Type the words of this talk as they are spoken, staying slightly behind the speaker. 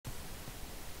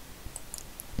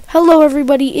Hello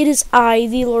everybody, it is I,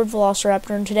 the Lord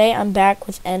Velociraptor, and today I'm back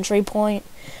with Entry Point,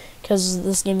 because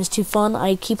this game is too fun.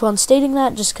 I keep on stating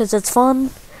that just because it's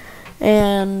fun,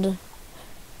 and,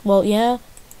 well, yeah,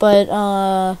 but,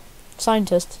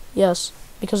 Scientist, yes,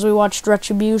 because we watched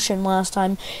Retribution last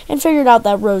time, and figured out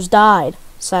that Rose died,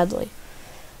 sadly.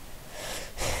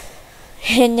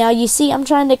 And now you see, I'm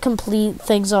trying to complete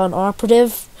things on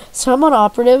Operative, so I'm on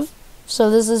Operative. So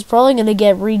this is probably going to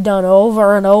get redone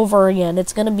over and over again.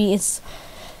 It's going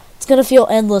to feel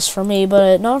endless for me,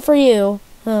 but not for you.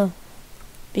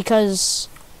 Because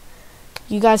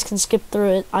you guys can skip through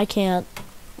it. I can't.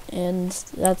 And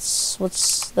that's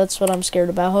what I'm scared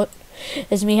about.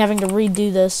 Is me having to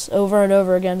redo this over and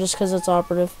over again just because it's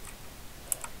Operative.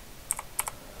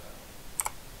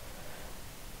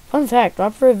 Fun fact,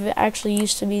 Operative actually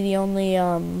used to be the only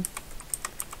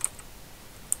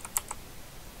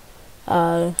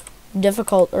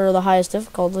the highest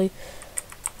difficulty.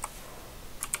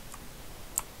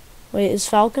 Wait, is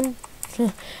Falcon?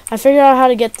 I figured out how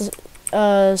to get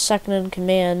the second in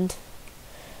command.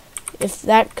 If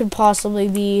that could possibly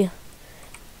be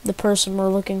the person we're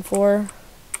looking for.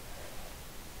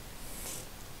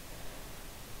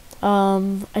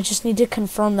 I just need to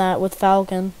confirm that with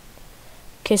Falcon.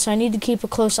 Okay, so I need to keep a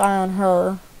close eye on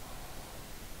her.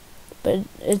 But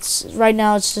right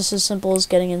now it's just as simple as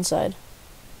getting inside.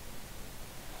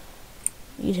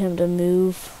 Need him to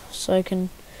move so I can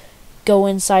go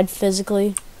inside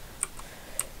physically.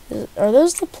 Are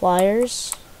those the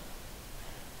pliers?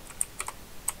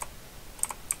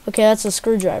 Okay, that's a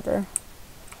screwdriver.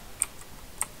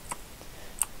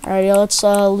 Alright, let's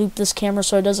loop this camera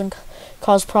so it doesn't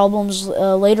cause problems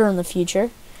later in the future.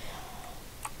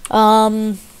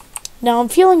 Now I'm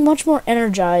feeling much more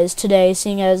energized today,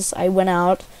 seeing as I went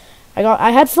out.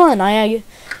 I had fun.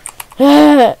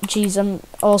 Jeez, I'm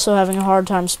also having a hard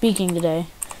time speaking today.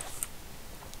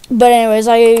 But anyways,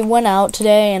 I went out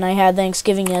today and I had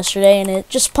Thanksgiving yesterday, and it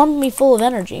just pumped me full of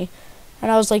energy.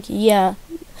 And I was like, yeah,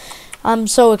 I'm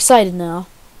so excited now.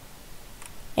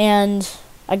 And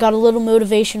I got a little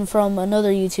motivation from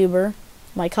another YouTuber,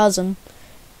 my cousin.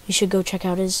 You should go check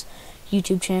out his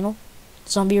YouTube channel,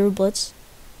 Zombie Blitz.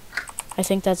 I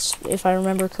think that's, if I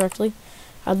remember correctly.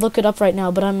 I'd look it up right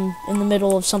now, but I'm in the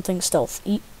middle of something stealth.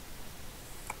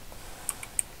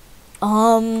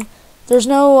 There's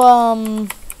no,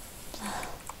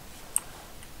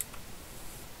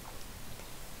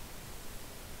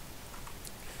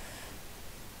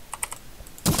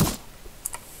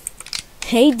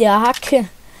 Hey, Doc.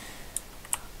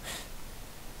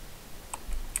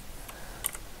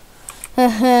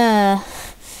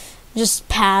 Just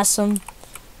pass him.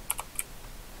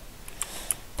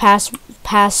 Pass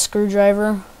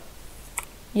screwdriver.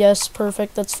 Yes,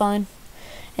 perfect, that's fine.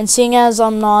 And seeing as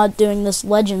I'm not doing this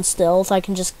legend stealth, I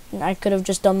could have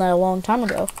just done that a long time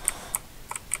ago.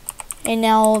 And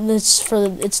now it's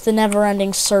the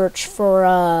never-ending search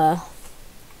for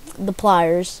the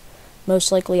pliers,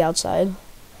 most likely outside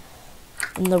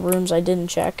in the rooms I didn't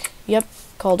check. Yep,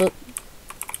 called it.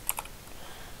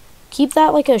 Keep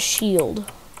that like a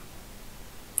shield.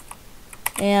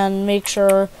 And make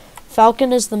sure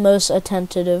Falcon is the most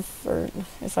attentive, or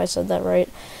if I said that right,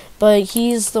 but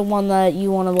he's the one that you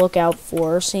want to look out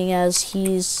for, seeing as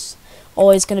he's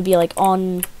always going to be like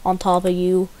on top of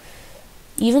you,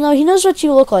 even though he knows what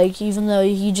you look like, even though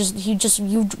you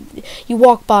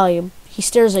walk by him, he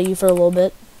stares at you for a little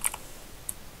bit.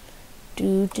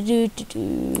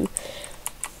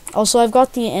 Also, I've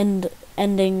got the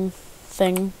ending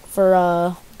thing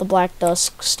for the Black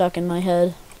Dusk stuck in my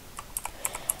head.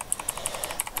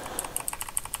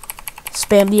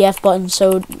 Spam the F button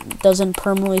so it doesn't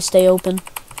permanently stay open,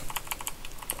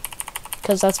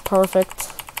 because that's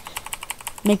perfect.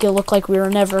 Make it look like we were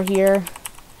never here.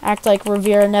 Act like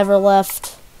Rivera never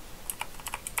left.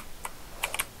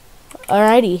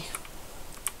 Alrighty.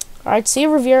 Alright, see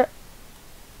you, Rivera.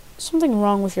 Something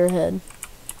wrong with your head.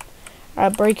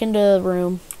 Alright, break into the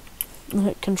room.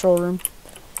 Control room.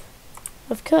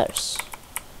 Of course.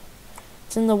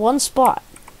 It's in the one spot.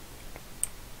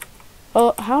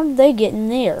 Oh, how did they get in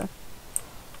there?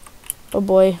 Oh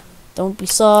boy, don't be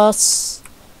sus.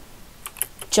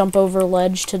 Jump over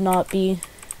ledge to not be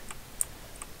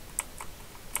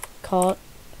caught.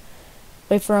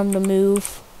 Wait for him to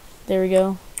move. There we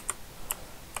go.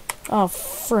 Oh,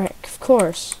 frick, of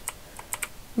course.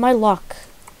 My luck.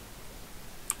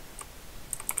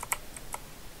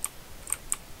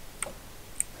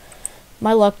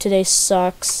 My luck today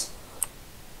sucks.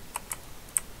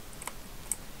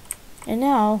 And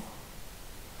now,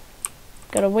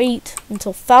 gotta wait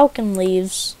until Falcon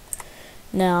leaves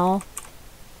now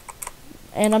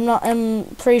And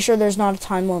I'm pretty sure there's not a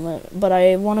time limit, but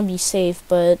I want to be safe,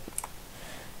 but,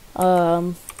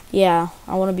 yeah,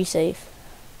 I want to be safe.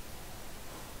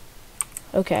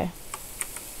 Okay.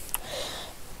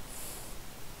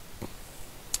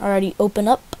 Alrighty, open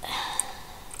up.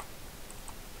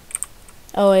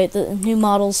 Oh wait, the new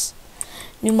models.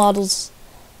 New models.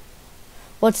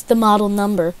 What's the model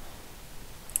number?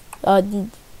 I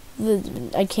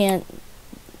can't.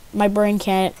 My brain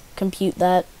can't compute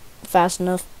that fast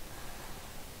enough.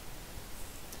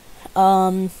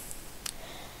 I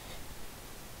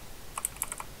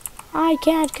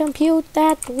can't compute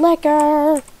that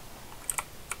liquor.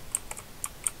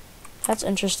 That's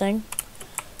interesting.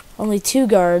 Only 2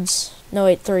 guards. No,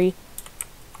 wait, 3.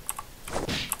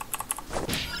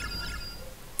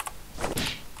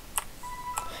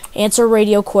 Answer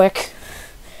radio quick.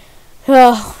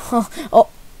 Oh,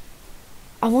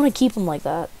 I want to keep him like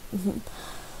that.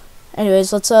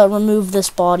 Anyways, let's remove this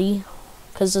body,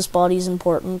 because this body is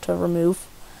important to remove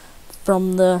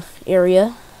from the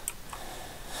area.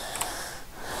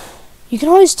 You can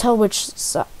always tell which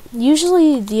side.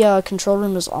 Usually the control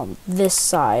room is on this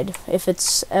side, if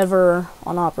it's ever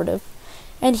on operative.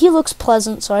 And he looks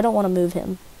pleasant, so I don't want to move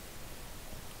him.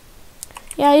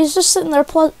 Yeah, he's just sitting there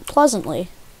pleasantly.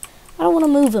 I don't want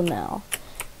to move him now.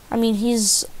 I mean,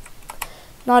 he's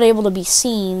not able to be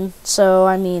seen, so,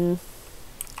 I mean,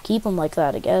 keep him like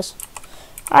that, I guess.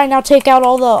 Alright, now take out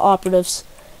all the operatives.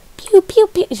 Pew, pew,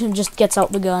 pew. He just gets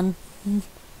out the gun.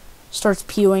 Starts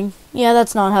pewing. Yeah,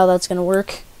 that's not how that's gonna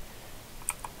work.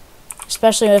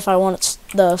 Especially if I want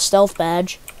the stealth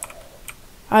badge.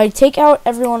 Alright, take out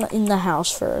everyone in the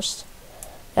house first.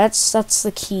 That's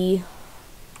the key.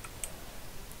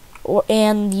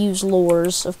 And use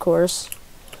lures, of course.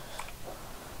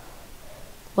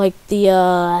 Like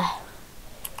the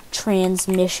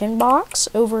transmission box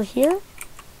over here.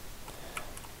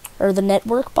 Or the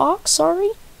network box,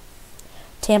 sorry.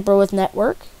 Tamper with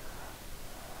network.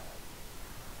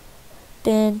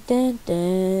 Dun, dun,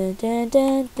 dun, dun,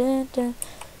 dun, dun, dun.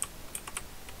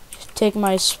 Just take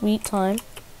my sweet time.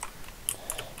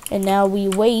 And now we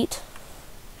wait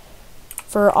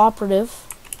for operative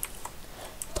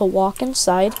to walk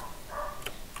inside.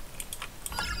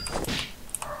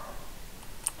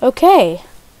 Okay.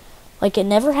 Like it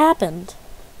never happened.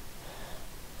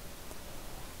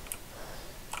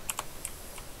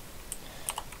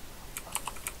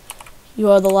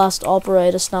 You are the last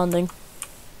operator standing.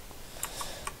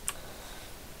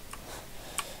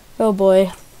 Oh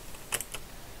boy.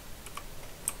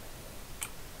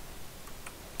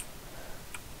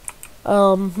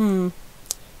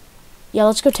 Yeah,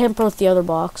 let's go tamper with the other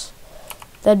box.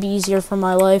 That'd be easier for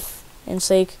my life and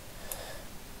sake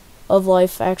of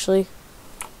life, actually.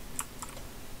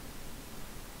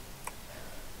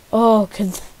 Oh,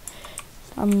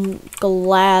 I'm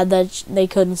glad that they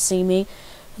couldn't see me.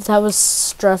 That was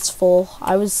stressful.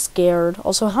 I was scared.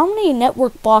 Also, how many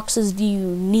network boxes do you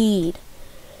need?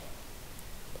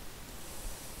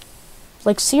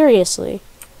 Like, seriously.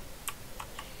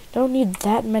 You don't need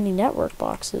that many network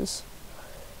boxes.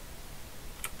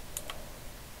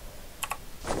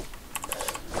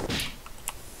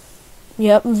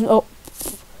 Yep. Oh.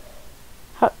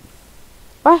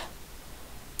 What?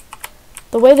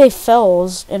 The way they fell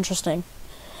is interesting.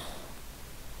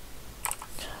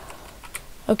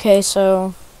 Okay,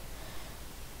 so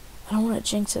I don't want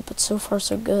to jinx it, but so far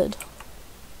so good.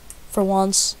 For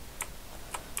once.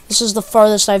 This is the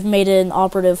farthest I've made it in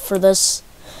operative for this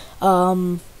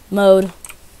mode. Oh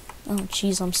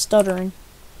jeez, I'm stuttering.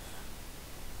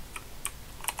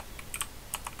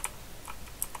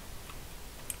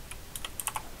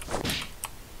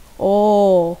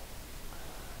 Oh.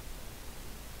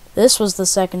 This was the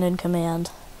second in command.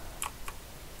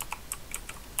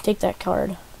 Take that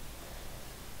card.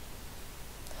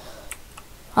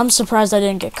 I'm surprised I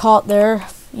didn't get caught there.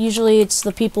 Usually it's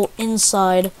the people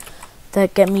inside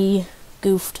that get me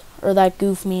goofed, or that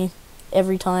goof me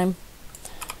every time.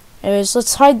 Anyways,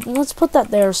 let's put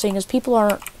that there, seeing as people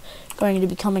aren't going to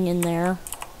be coming in there.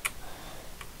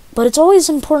 But it's always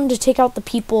important to take out the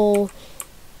people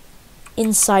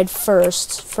inside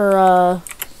first for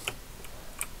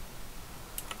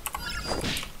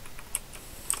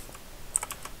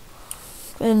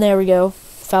and there we go.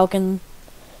 Falcon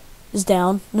is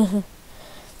down.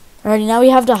 Alrighty, now we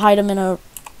have to hide him in a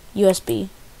USB.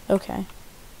 Okay.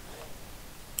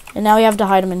 And now we have to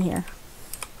hide him in here.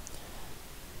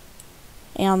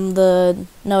 And no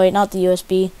wait, not the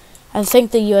USB. I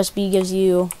think the USB gives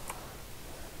you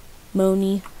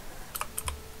Moni.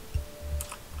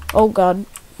 Oh god.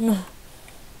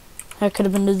 That could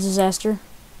have been a disaster.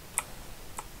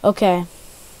 Okay.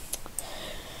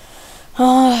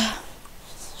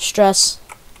 Stress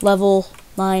level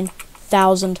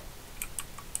 9,000.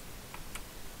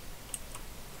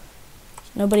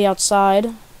 Nobody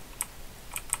outside.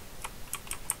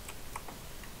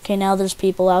 Okay, now there's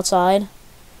people outside.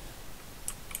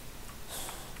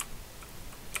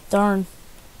 Darn.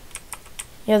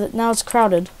 Yeah, now it's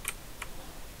crowded.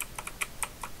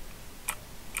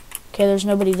 Okay, there's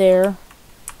nobody there.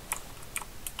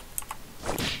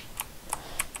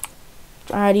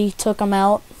 Alrighty, took him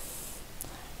out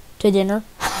to dinner.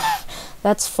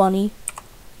 That's funny.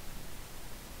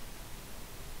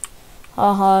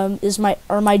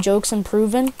 Are my jokes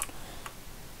improving?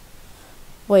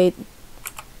 Wait,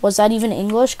 was that even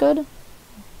English good?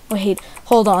 Wait,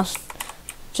 hold on.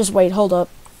 Just wait, hold up.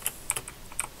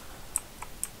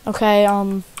 Okay,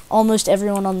 almost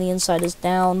everyone on the inside is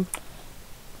down.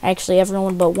 Actually,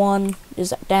 everyone but one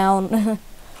is down.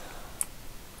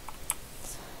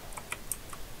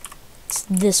 It's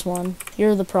this one.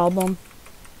 You're the problem.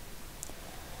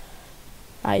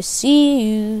 I see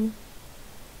you.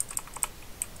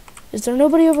 Is there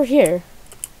nobody over here?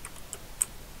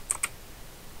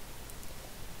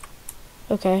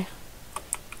 Okay.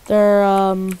 They're,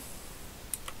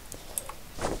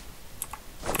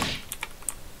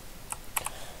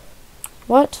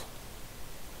 what?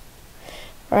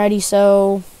 Alrighty,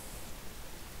 so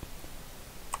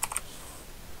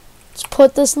let's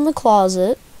put this in the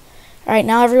closet. Alright,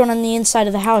 now everyone on the inside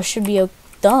of the house should be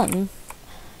done.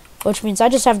 Which means I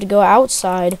just have to go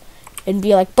outside and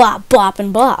be like bop, bop,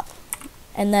 and bop.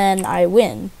 And then I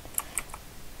win.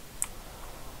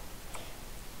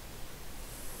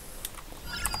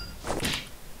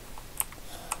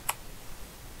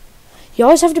 You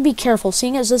always have to be careful,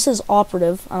 seeing as this is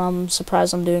operative. I'm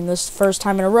surprised I'm doing this the first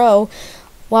time in a row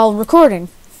while recording.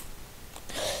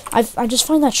 I just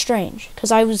find that strange,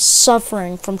 because I was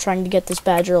suffering from trying to get this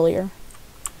badge earlier.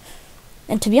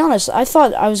 And to be honest, I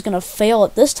thought I was going to fail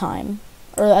at this time,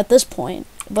 or at this point.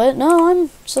 But no, I'm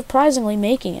surprisingly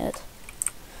making it.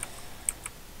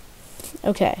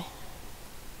 Okay.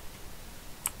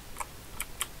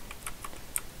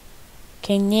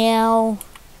 Okay, now...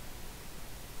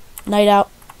 Night out,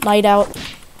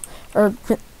 or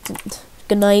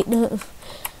good night.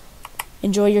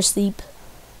 Enjoy your sleep.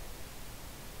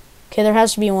 Okay, there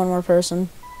has to be one more person.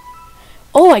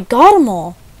 Oh, I got them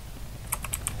all.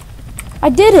 I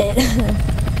did it.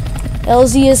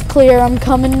 LZ is clear. I'm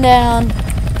coming down.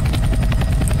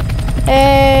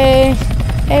 Hey,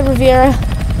 Riviera.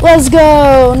 Let's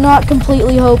go. Not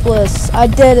completely hopeless. I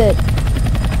did it.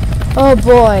 Oh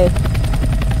boy.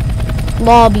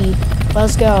 Lobby.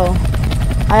 Let's go.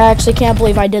 I actually can't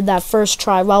believe I did that first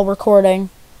try while recording.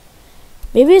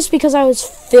 Maybe it's because I was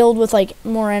filled with, like,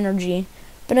 more energy.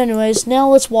 But anyways, now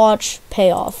let's watch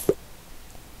Payoff.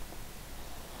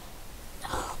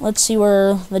 Let's see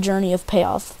where the journey of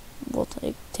Payoff will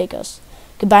take us.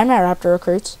 Goodbye, my Raptor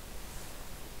recruits.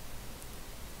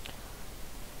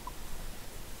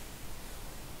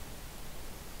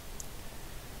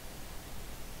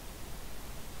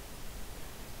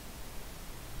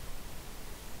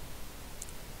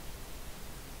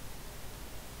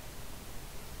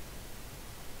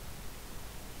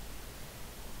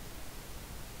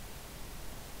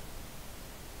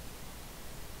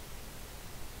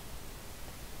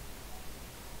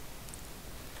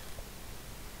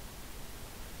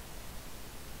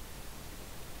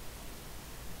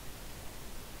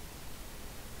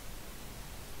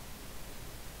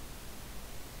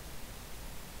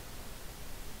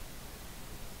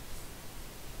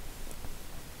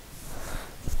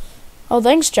 Oh,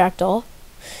 thanks, Jackdaw.